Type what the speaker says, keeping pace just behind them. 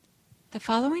The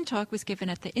following talk was given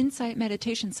at the Insight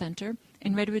Meditation Center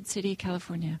in Redwood City,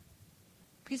 California.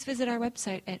 Please visit our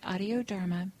website at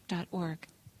audiodharma.org.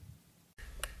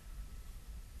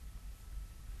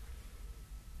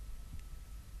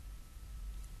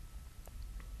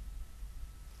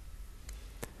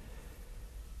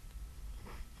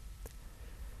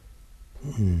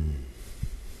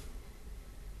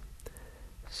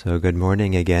 So good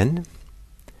morning again.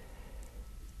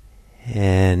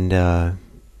 And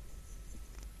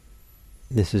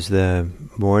this is the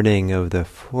morning of the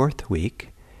fourth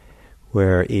week,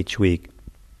 where each week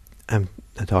I'm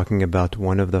talking about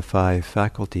one of the 5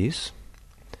 faculties.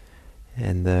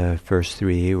 And the first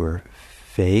 3 were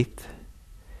faith,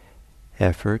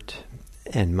 effort,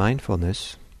 and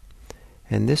mindfulness.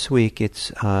 And this week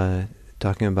it's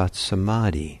talking about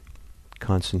Samādhi,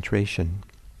 concentration.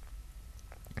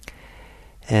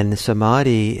 And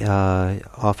Samādhi,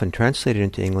 often translated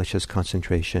into English as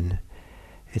concentration,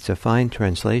 it's a fine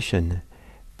translation,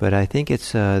 but I think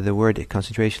it's the word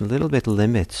concentration a little bit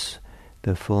limits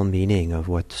the full meaning of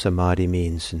what Samādhi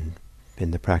means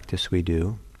in the practice we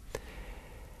do.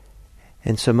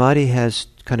 And Samādhi has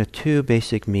kind of 2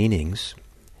 basic meanings.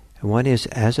 One is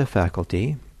as a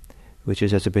faculty, which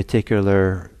is as a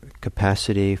particular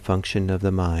capacity, function of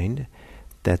the mind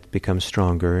that becomes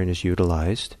stronger and is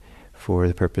utilized for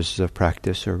the purposes of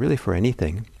practice or really for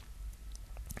anything.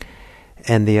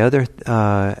 And the other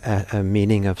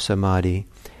meaning of Samādhi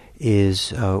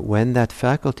is when that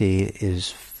faculty is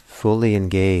fully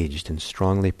engaged and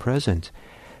strongly present,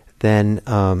 then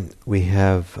we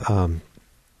have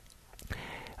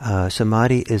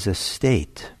Samādhi is a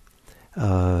state.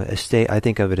 I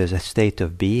think of it as a state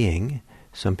of being.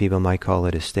 Some people might call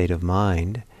it a state of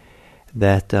mind.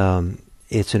 That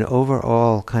it's an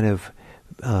overall kind of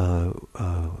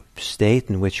state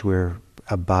in which we're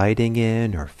abiding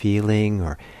in or feeling,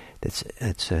 or it's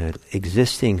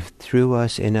existing through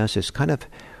us, in us. It's kind of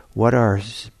what our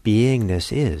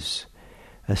beingness is.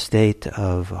 A state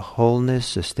of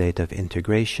wholeness, a state of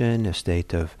integration, a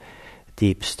state of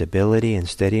deep stability and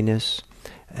steadiness,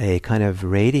 a kind of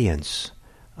radiance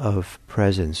of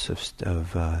presence,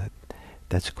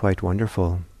 that's quite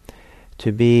wonderful.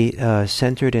 To be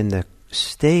centered in the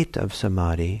state of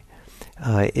Samādhi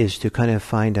is to kind of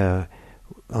find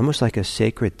almost like a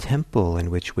sacred temple in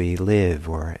which we live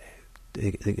or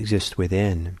exist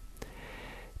within.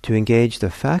 To engage the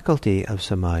faculty of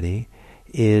Samādhi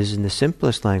is, in the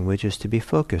simplest language, is to be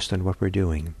focused on what we're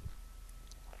doing.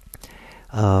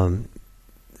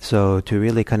 So to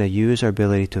really kind of use our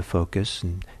ability to focus,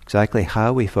 and exactly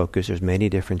how we focus, there's many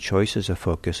different choices of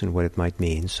focus and what it might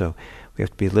mean. So we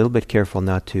have to be a little bit careful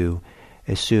not to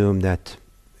assume that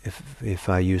if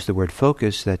I use the word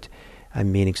focus, that I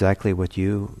mean exactly what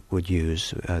you would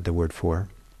use the word for.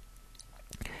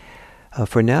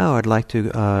 For now, I'd like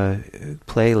to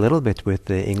play a little bit with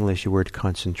the English word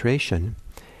concentration,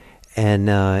 and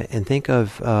think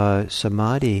of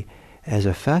Samādhi as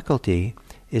a faculty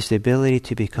is the ability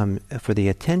to become, for the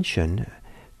attention,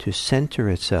 to center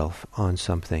itself on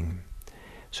something.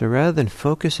 So rather than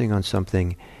focusing on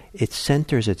something, it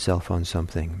centers itself on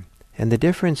something. And the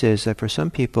difference is that for some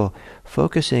people,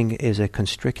 focusing is a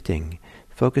constricting.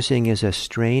 Focusing is a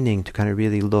straining to kind of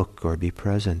really look or be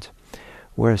present.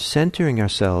 Whereas centering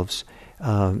ourselves,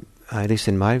 at least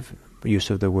in my use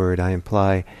of the word, I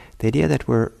imply the idea that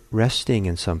we're resting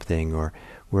in something, or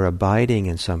we're abiding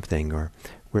in something, or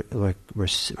we're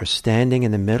standing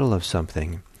in the middle of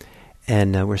something,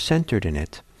 and we're centered in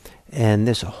it. And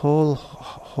this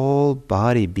whole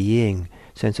body being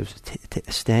sense of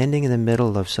standing in the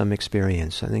middle of some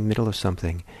experience, in the middle of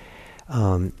something,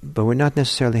 but we're not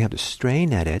necessarily have to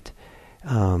strain at it,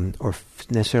 or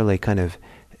necessarily kind of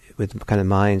with kind of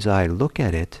mind's eye look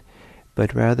at it,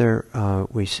 but rather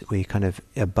we kind of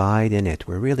abide in it.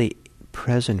 We're really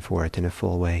present for it in a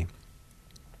full way.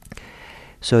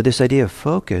 So this idea of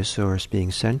focus, or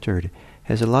being centered,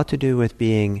 has a lot to do with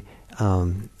being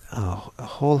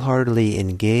wholeheartedly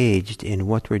engaged in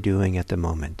what we're doing at the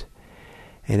moment.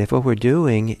 And if what we're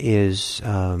doing is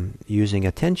using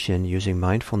attention, using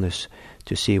mindfulness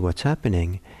to see what's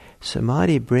happening,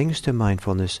 Samādhi brings to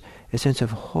mindfulness a sense of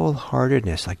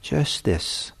wholeheartedness, like just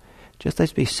this. Just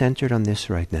let's be centered on this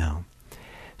right now.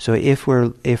 So if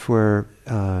we're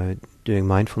doing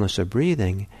mindfulness of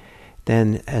breathing,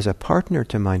 then as a partner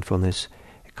to mindfulness,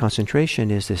 concentration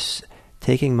is this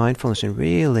taking mindfulness and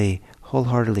really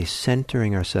wholeheartedly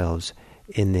centering ourselves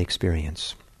in the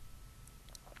experience.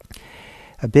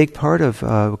 A big part of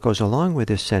what goes along with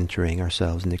this centering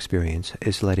ourselves in the experience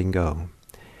is letting go.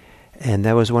 And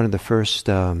that was one of the first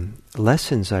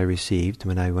lessons I received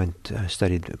when I went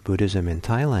studied Buddhism in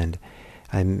Thailand.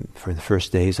 For the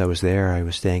first days I was there, I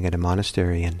was staying at a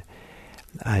monastery, and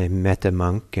I met a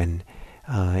monk, and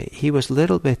he was a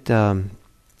little bit.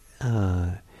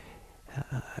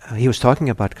 He was talking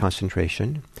about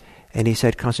concentration, and he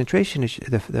said concentration is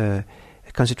the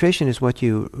concentration is what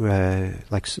you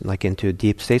like into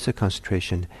deep states of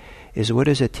concentration is what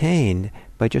is attained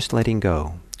by just letting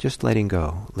go,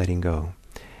 letting go.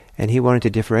 And he wanted to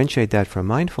differentiate that from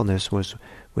mindfulness was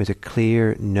with a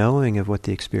clear knowing of what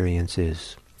the experience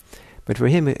is. But for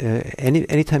him,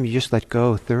 anytime you just let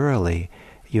go thoroughly,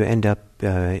 you end up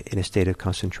in a state of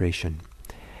concentration.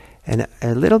 And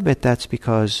a little bit that's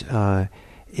because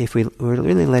if we're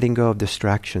really letting go of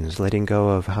distractions, letting go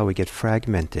of how we get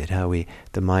fragmented,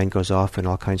 the mind goes off in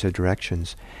all kinds of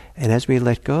directions. And as we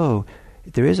let go,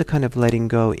 there is a kind of letting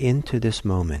go into this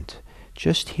moment,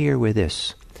 just here with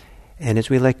this. And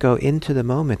as we let go into the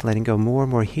moment, letting go more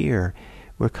and more here,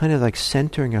 we're kind of like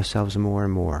centering ourselves more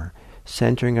and more,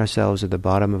 centering ourselves at the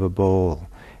bottom of a bowl.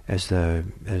 As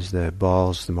the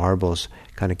balls, the marbles,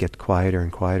 kind of get quieter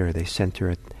and quieter, they center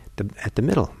at the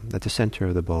middle, at the center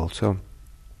of the bowl. So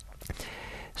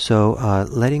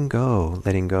letting go.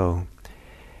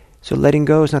 So letting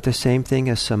go is not the same thing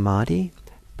as samadhi,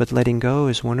 but letting go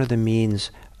is one of the means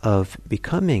of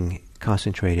becoming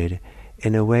concentrated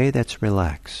in a way that's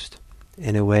relaxed,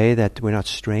 in a way that we're not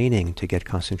straining to get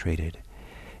concentrated.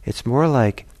 It's more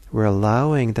like we're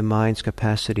allowing the mind's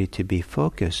capacity to be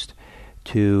focused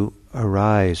to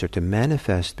arise or to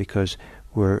manifest because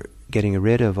we're getting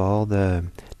rid of all the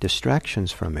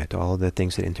distractions from it, all the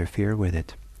things that interfere with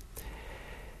it.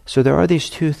 So there are these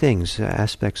two things,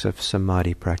 aspects of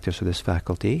samadhi practice, or this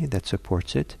faculty that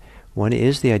supports it. One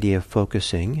is the idea of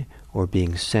focusing or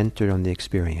being centered on the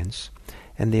experience,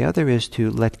 and the other is to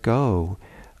let go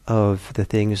of the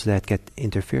things that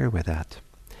interfere with that.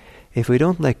 If we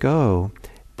don't let go,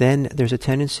 then there's a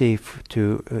tendency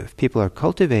if people are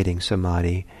cultivating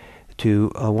samadhi,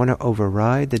 to want to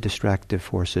override the distractive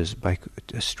forces by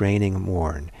straining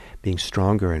more and being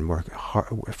stronger and more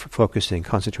focusing,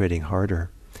 concentrating harder.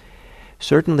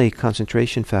 Certainly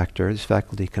concentration factor, this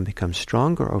faculty can become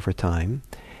stronger over time,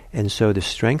 and so the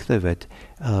strength of it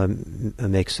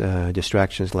makes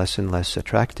distractions less and less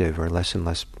attractive or less and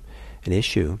less an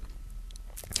issue.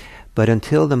 But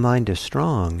until the mind is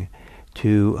strong,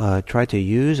 to try to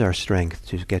use our strength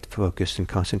to get focused and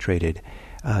concentrated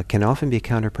can often be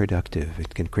counterproductive.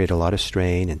 It can create a lot of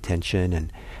strain and tension,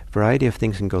 and a variety of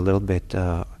things can go a little bit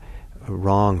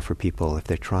wrong for people if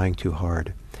they're trying too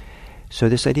hard. So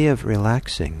this idea of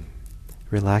relaxing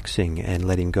and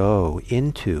letting go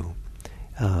into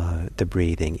the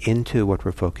breathing, into what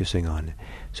we're focusing on.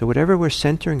 So whatever we're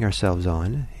centering ourselves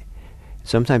on,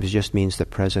 sometimes it just means the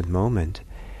present moment.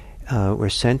 We're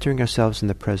centering ourselves in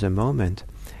the present moment.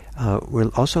 We're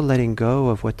also letting go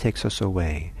of what takes us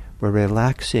away. We're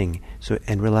relaxing,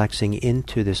 relaxing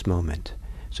into this moment.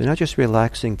 So not just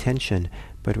relaxing tension,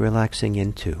 but relaxing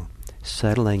into,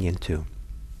 settling into.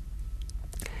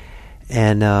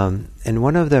 And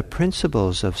one of the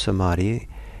principles of samadhi,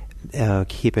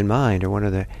 keep in mind,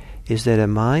 is that a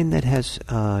mind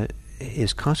that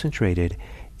is concentrated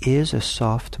is a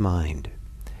soft mind.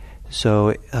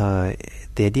 So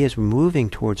the idea is moving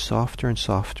towards softer and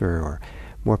softer, or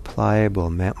more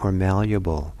pliable, more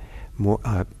malleable.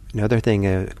 Another thing,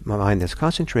 a mind that's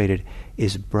concentrated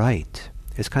is bright.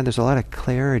 There's a lot of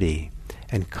clarity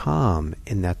and calm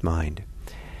in that mind.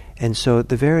 And so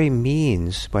the very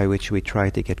means by which we try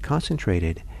to get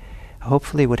concentrated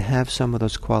hopefully would have some of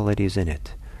those qualities in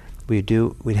it. We'd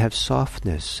have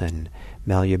softness and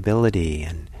malleability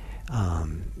and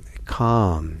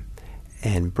calm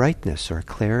and brightness or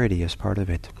clarity as part of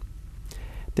it.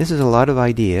 This is a lot of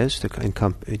ideas to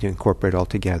incorporate all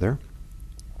together,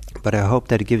 but I hope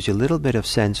that it gives you a little bit of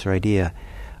sense or idea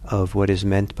of what is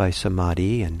meant by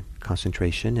samadhi and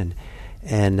concentration,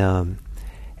 and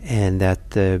that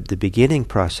the beginning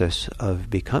process of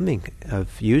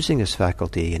using this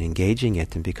faculty and engaging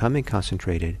it and becoming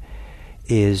concentrated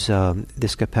is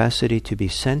this capacity to be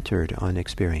centered on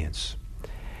experience.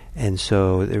 And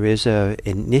so there is a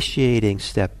initiating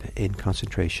step in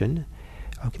concentration,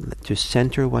 to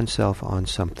center oneself on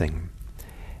something,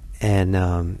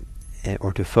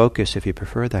 or to focus, if you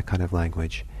prefer that kind of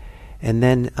language, and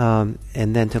then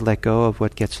to let go of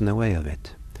what gets in the way of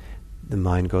it. The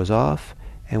mind goes off,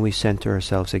 and we center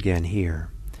ourselves again here.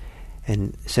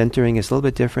 And centering is a little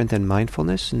bit different than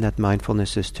mindfulness, in that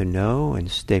mindfulness is to know and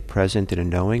stay present in a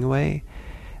knowing way.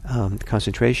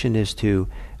 Concentration is to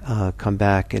come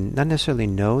back and not necessarily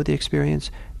know the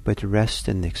experience, but rest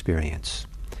in the experience.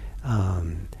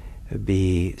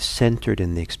 be centered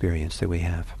in the experience that we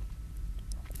have.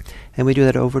 And we do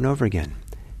that over and over again.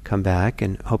 Come back,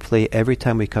 and hopefully every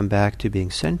time we come back to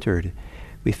being centered,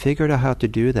 we figured out how to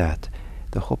do that.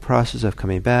 The whole process of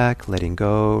coming back, letting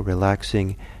go,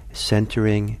 relaxing,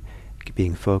 centering,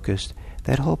 being focused,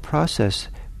 that whole process,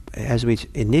 as we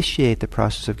initiate the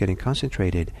process of getting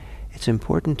concentrated, it's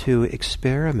important to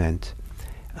experiment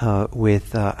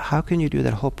with how can you do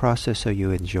that whole process so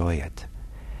you enjoy it?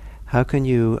 How can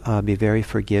you be very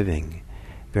forgiving,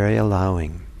 very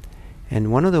allowing?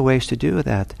 And one of the ways to do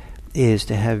that is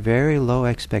to have very low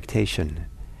expectation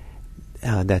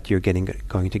that you're going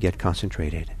to get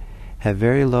concentrated. Have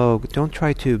very low, don't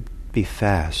try to be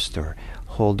fast or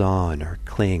hold on or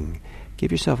cling.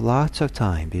 Give yourself lots of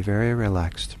time. Be very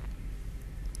relaxed.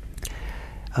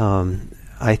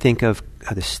 I think of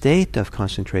the state of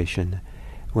concentration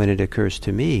when it occurs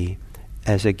to me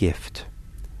as a gift.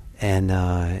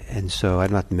 And so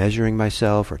I'm not measuring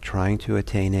myself or trying to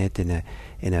attain it in a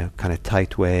kind of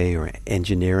tight way or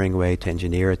engineering way to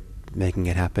engineer it, making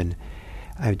it happen.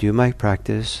 I do my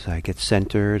practice. I get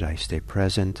centered. I stay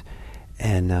present,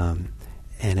 and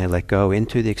I let go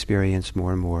into the experience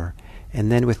more and more.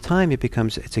 And then with time, it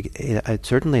becomes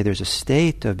certainly there's a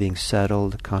state of being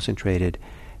settled, concentrated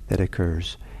that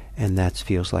occurs, and that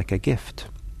feels like a gift,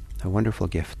 a wonderful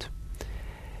gift.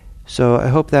 So I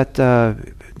hope that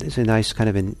is a nice kind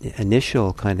of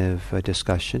initial kind of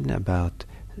discussion about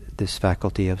this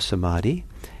faculty of samadhi,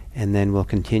 and then we'll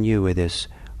continue with this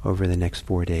over the next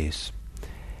 4 days.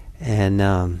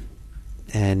 And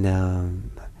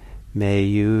may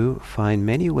you find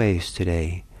many ways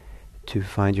today to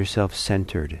find yourself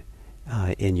centered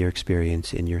in your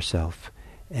experience, in yourself,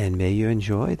 and may you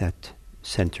enjoy that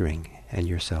centering in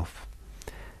yourself.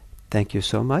 Thank you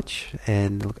so much,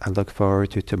 and I look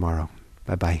forward to tomorrow.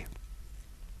 Bye-bye.